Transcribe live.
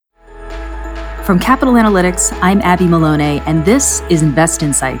From Capital Analytics, I'm Abby Maloney, and this is Invest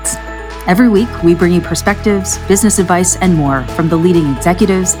Insights. Every week, we bring you perspectives, business advice, and more from the leading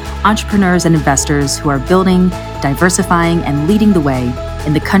executives, entrepreneurs, and investors who are building, diversifying, and leading the way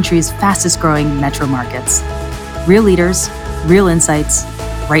in the country's fastest-growing metro markets. Real leaders, real insights,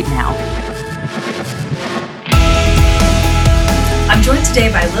 right now. I'm joined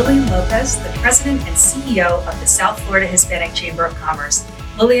today by Lilian Lopez, the President and CEO of the South Florida Hispanic Chamber of Commerce.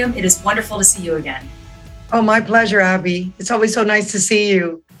 Lilian, it is wonderful to see you again. Oh, my pleasure, Abby. It's always so nice to see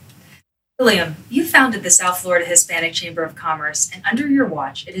you. Lilian, you founded the South Florida Hispanic Chamber of Commerce, and under your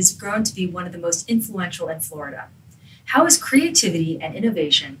watch, it has grown to be one of the most influential in Florida. How is creativity and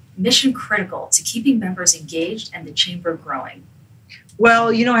innovation mission critical to keeping members engaged and the chamber growing?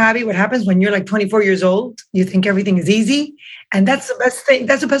 Well, you know, Abby, what happens when you're like 24 years old, you think everything is easy. And that's the best thing.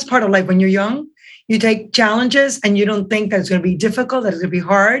 That's the best part of life. When you're young, you take challenges and you don't think that it's going to be difficult, that it's going to be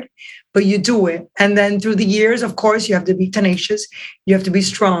hard, but you do it. And then through the years, of course, you have to be tenacious. You have to be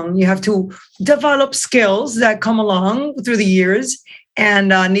strong. You have to develop skills that come along through the years. And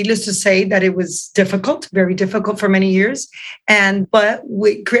needless to say that it was difficult, very difficult for many years. But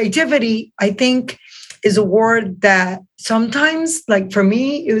with creativity, I think is a word that sometimes, like for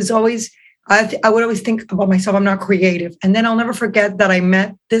me, it was always, I would always think about myself, I'm not creative. And then I'll never forget that I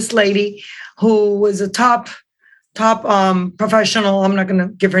met this lady who was a top professional. I'm not going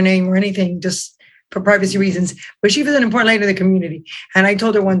to give her name or anything, just for privacy reasons, but she was an important lady in the community. And I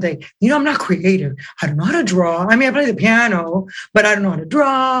told her one day, I'm not creative. I don't know how to draw. I mean, I play the piano, but I don't know how to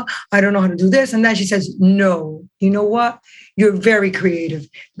draw. I don't know how to do this. And then she says, no, you know what? You're very creative,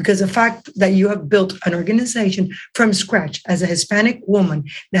 because the fact that you have built an organization from scratch as a Hispanic woman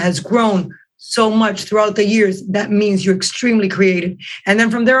that has grown so much throughout the years, that means you're extremely creative. And then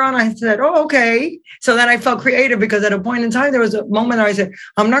from there on, I said, oh, okay. So then I felt creative, because at a point in time, there was a moment where I said,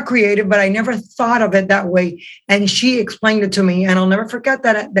 I'm not creative, but I never thought of it that way. And she explained it to me. And I'll never forget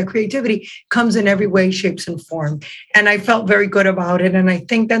that creativity comes in every way, shapes, and form. And I felt very good about it. And I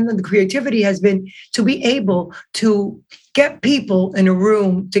think then the creativity has been to be able to get people in a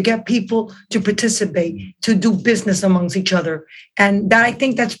room, to get people to participate, to do business amongst each other. And that I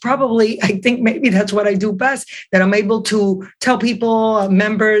think maybe that's what I do best, that I'm able to tell people,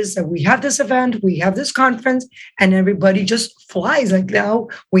 members, that we have this event, we have this conference, and everybody just flies. Like now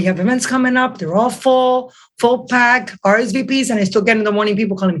we have events coming up, they're all full packed, RSVPs, and I still get in the morning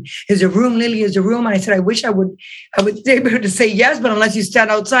people calling me, is there room, Lily, is there room? And I said, I wish I would be able to say yes, but unless you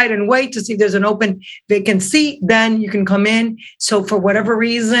stand outside and wait to see if there's an open vacant seat, then you can come in. So for whatever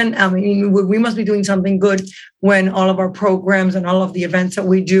reason, I mean, we must be doing something good when all of our programs and all of the events that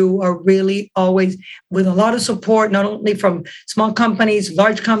we do are really always with a lot of support, not only from small companies,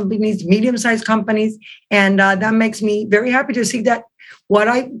 large companies, medium-sized companies. And that makes me very happy to see that what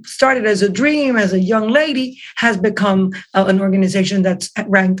I started as a dream, as a young lady, has become an organization that's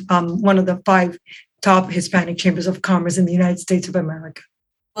ranked one of the 5 top Hispanic chambers of commerce in the United States of America.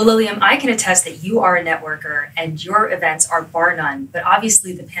 Well, Lilian, I can attest that you are a networker and your events are bar none, but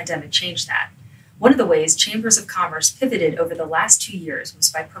obviously the pandemic changed that. One of the ways chambers of commerce pivoted over the last 2 years was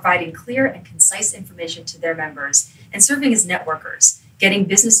by providing clear and concise information to their members and serving as networkers, getting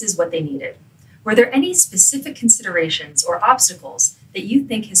businesses what they needed. Were there any specific considerations or obstacles that you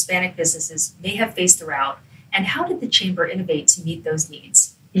think Hispanic businesses may have faced throughout, and how did the chamber innovate to meet those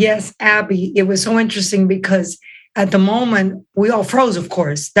needs? Yes, Abby, it was so interesting because at the moment, we all froze, of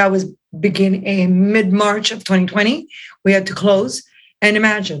course. That was beginning in mid-March of 2020. We had to close. And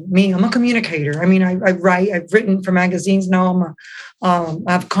imagine me, I'm a communicator. I mean, I write, I've written for magazines. Now I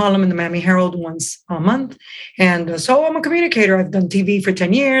have a column in the Miami Herald once a month. And so I'm a communicator. I've done TV for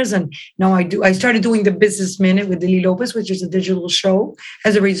 10 years. And now I started doing the Business Minute with Lily Lopez, which is a digital show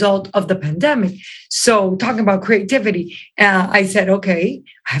as a result of the pandemic. So talking about creativity, I said, okay,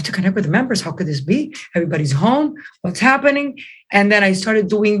 I have to connect with the members. How could this be? Everybody's home. What's happening? And then I started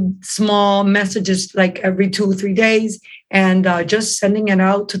doing small messages like every 2 or 3 days, and just sending it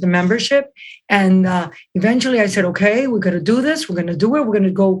out to the membership. And eventually I said, okay, we're going to do this. We're going to do it. We're going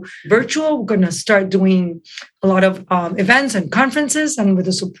to go virtual. We're going to start doing a lot of events and conferences, and with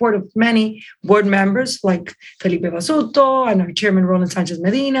the support of many board members like Felipe Basuto and our chairman, Roland Sanchez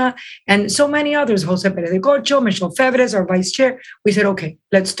Medina, and so many others, Jose Perez de Corcho, Michelle Febres, our vice chair. We said, okay,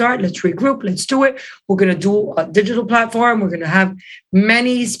 let's start, let's regroup, let's do it. We're going to do a digital platform. We're going to have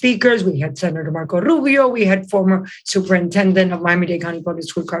many speakers. We had Senator Marco Rubio. We had former superintendent of Miami-Dade County Public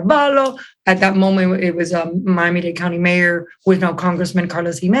School, Carvalho. At that moment, it was Miami-Dade County Mayor, who is now Congressman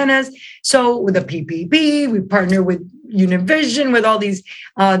Carlos Jimenez. So with the PPP, we partner with Univision, with all these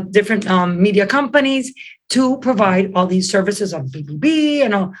different media companies to provide all these services on BBB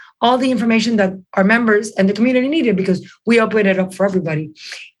and all the information that our members and the community needed, because we opened it up for everybody.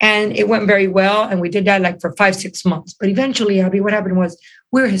 And it went very well. And we did that like for 5-6 months. But eventually, Abby, what happened was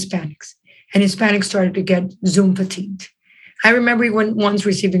we're Hispanics, and Hispanics started to get Zoom fatigued. I remember once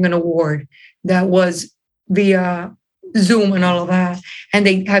receiving an award that was via Zoom and all of that. And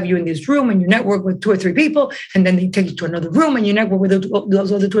they have you in this room and you network with 2 or 3 people. And then they take you to another room and you network with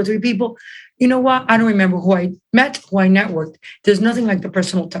those other 2 or 3 people. You know what? I don't remember who I met, who I networked. There's nothing like the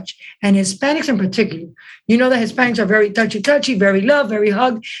personal touch. And Hispanics in particular, you know, the Hispanics are very touchy, very love, very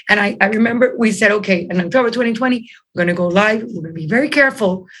hug. And I remember we said, okay, in October 2020, we're going to go live. We're going to be very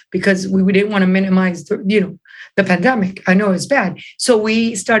careful because we didn't want to minimize the pandemic. I know it's bad. So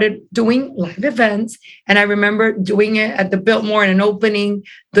we started doing live events. And I remember doing it at the Biltmore and opening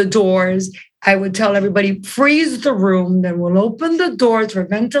the doors. I would tell everybody, freeze the room, then we'll open the doors for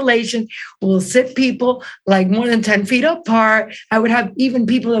ventilation. We'll sit people like more than 10 feet apart. I would have even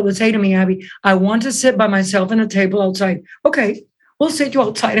people that would say to me, Abby, I want to sit by myself in a table outside. Okay, we'll sit you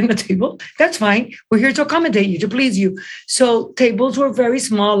outside in the table. That's fine. We're here to accommodate you, to please you. So tables were very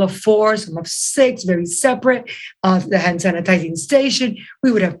small, of 4, some of 6, very separate. The hand sanitizing station.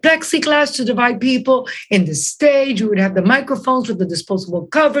 We would have plexiglass to divide people in the stage. We would have the microphones with the disposable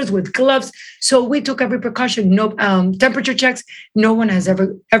covers with gloves. So we took every precaution. No temperature checks. No one has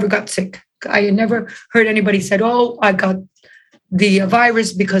ever got sick. I had never heard anybody said, "Oh, I got the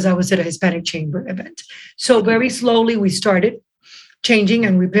virus because I was at a Hispanic Chamber event." So very slowly we started changing,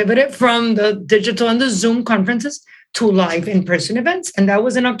 and we pivoted from the digital and the Zoom conferences to live in-person events. And that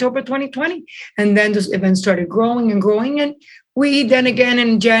was in October 2020. And then this event started growing and growing. And we then again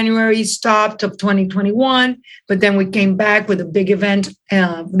in January stopped of 2021, but then we came back with a big event,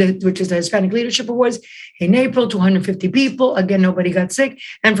 which is the Hispanic Leadership Awards in April, 250 people. Again, nobody got sick.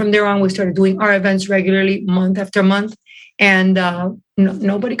 And from there on, we started doing our events regularly, month after month. And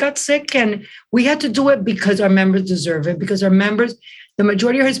nobody got sick. And we had to do it because our members deserve it, because our members, the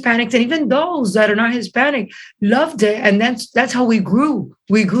majority are Hispanics, and even those that are not Hispanic loved it. And that's how we grew.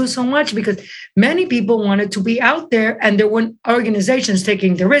 We grew so much because many people wanted to be out there, and there weren't organizations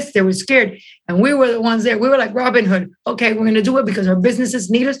taking the risk. They were scared. And we were the ones there. We were like Robin Hood. Okay, we're going to do it because our businesses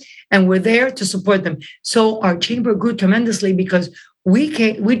need us, and we're there to support them. So our chamber grew tremendously because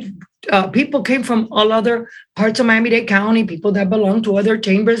people came from all other parts of Miami-Dade County, people that belonged to other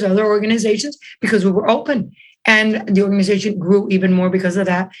chambers, other organizations, because we were open. And the organization grew even more because of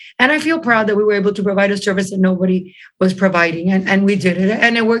that. And I feel proud that we were able to provide a service that nobody was providing. And we did it.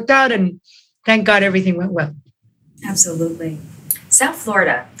 And it worked out. And thank God everything went well. Absolutely. South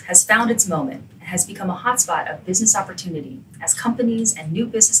Florida has found its moment and has become a hotspot of business opportunity as companies and new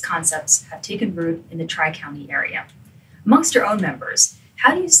business concepts have taken root in the Tri-County area. Amongst your own members,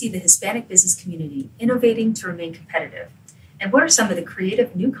 how do you see the Hispanic business community innovating to remain competitive? And what are some of the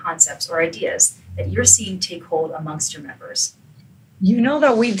creative new concepts or ideas that you're seeing take hold amongst your members? You know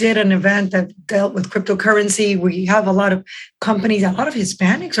that we did an event that dealt with cryptocurrency. We have a lot of companies, a lot of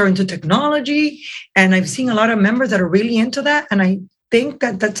Hispanics are into technology, and I've seen a lot of members that are really into that. And I think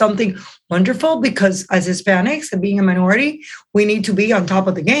that that's something wonderful because as Hispanics and being a minority, we need to be on top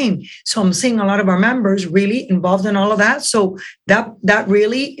of the game. So I'm seeing a lot of our members really involved in all of that. So that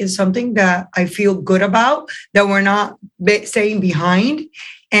really is something that I feel good about, that we're not staying behind.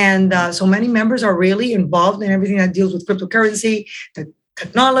 And so many members are really involved in everything that deals with cryptocurrency, the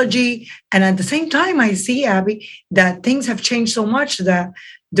technology. And at the same time, I see, Abby, that things have changed so much that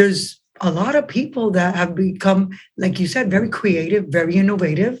there's a lot of people that have become, like you said, very creative, very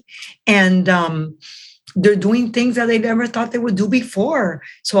innovative. And they're doing things that they never thought they would do before.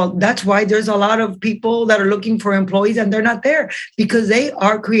 So that's why there's a lot of people that are looking for employees and they're not there because they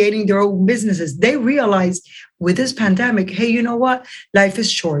are creating their own businesses. They realize with this pandemic, hey, you know what? Life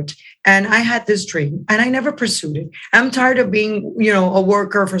is short. And I had this dream and I never pursued it. I'm tired of being, a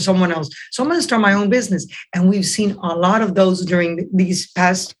worker for someone else. So I'm going to start my own business. And we've seen a lot of those during these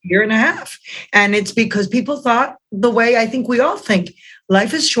past year and a half. And it's because people thought the way I think we all think.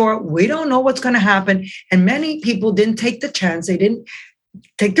 Life is short. We don't know what's going to happen. And many people didn't take the chance. They didn't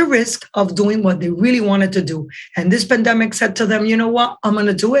take the risk of doing what they really wanted to do. And this pandemic said to them, you know what? I'm going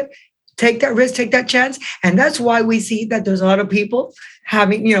to do it. Take that risk, take that chance. And that's why we see that there's a lot of people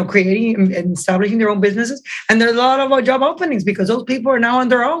having, creating and establishing their own businesses. And there's a lot of job openings because those people are now on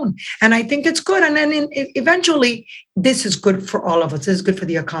their own. And I think it's good. And then eventually, this is good for all of us. This is good for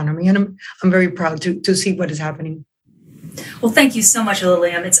the economy. And I'm very proud to see what is happening. Well, thank you so much,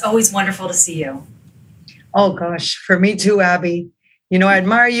 Lilian. It's always wonderful to see you. Oh, gosh. For me too, Abby. I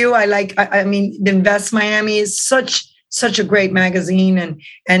admire you. I mean, the Invest Miami is such such a great magazine,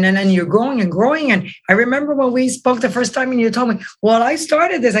 and you're growing and growing. And I remember when we spoke the first time and you told me, well, I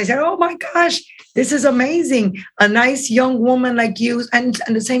started this. I said, oh my gosh, this is amazing. A nice young woman like you. And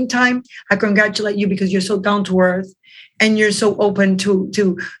at the same time, I congratulate you because you're so down to earth and you're so open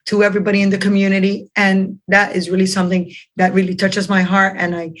to everybody in the community. And that is really something that really touches my heart.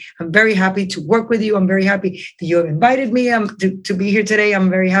 And I'm very happy to work with you. I'm very happy that you have invited me to be here today.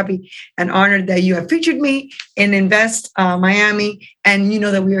 I'm very happy and honored that you have featured me in Invest Miami. And you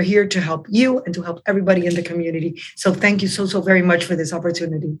know that we are here to help you and to help everybody in the community. So thank you so very much for this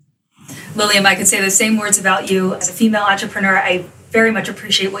opportunity. Lilium, I could say the same words about you. As a female entrepreneur, I very much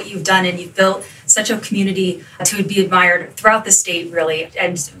appreciate what you've done, and you've built such a community to be admired throughout the state, really,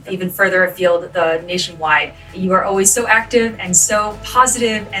 and even further afield, the nationwide. You are always so active and so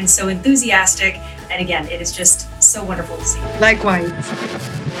positive and so enthusiastic. And again, it is just so wonderful to see. Likewise.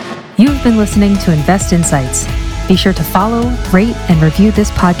 You've been listening to Invest Insights. Be sure to follow, rate, and review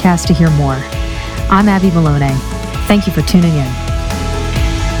this podcast to hear more. I'm Abby Maloney. Thank you for tuning in.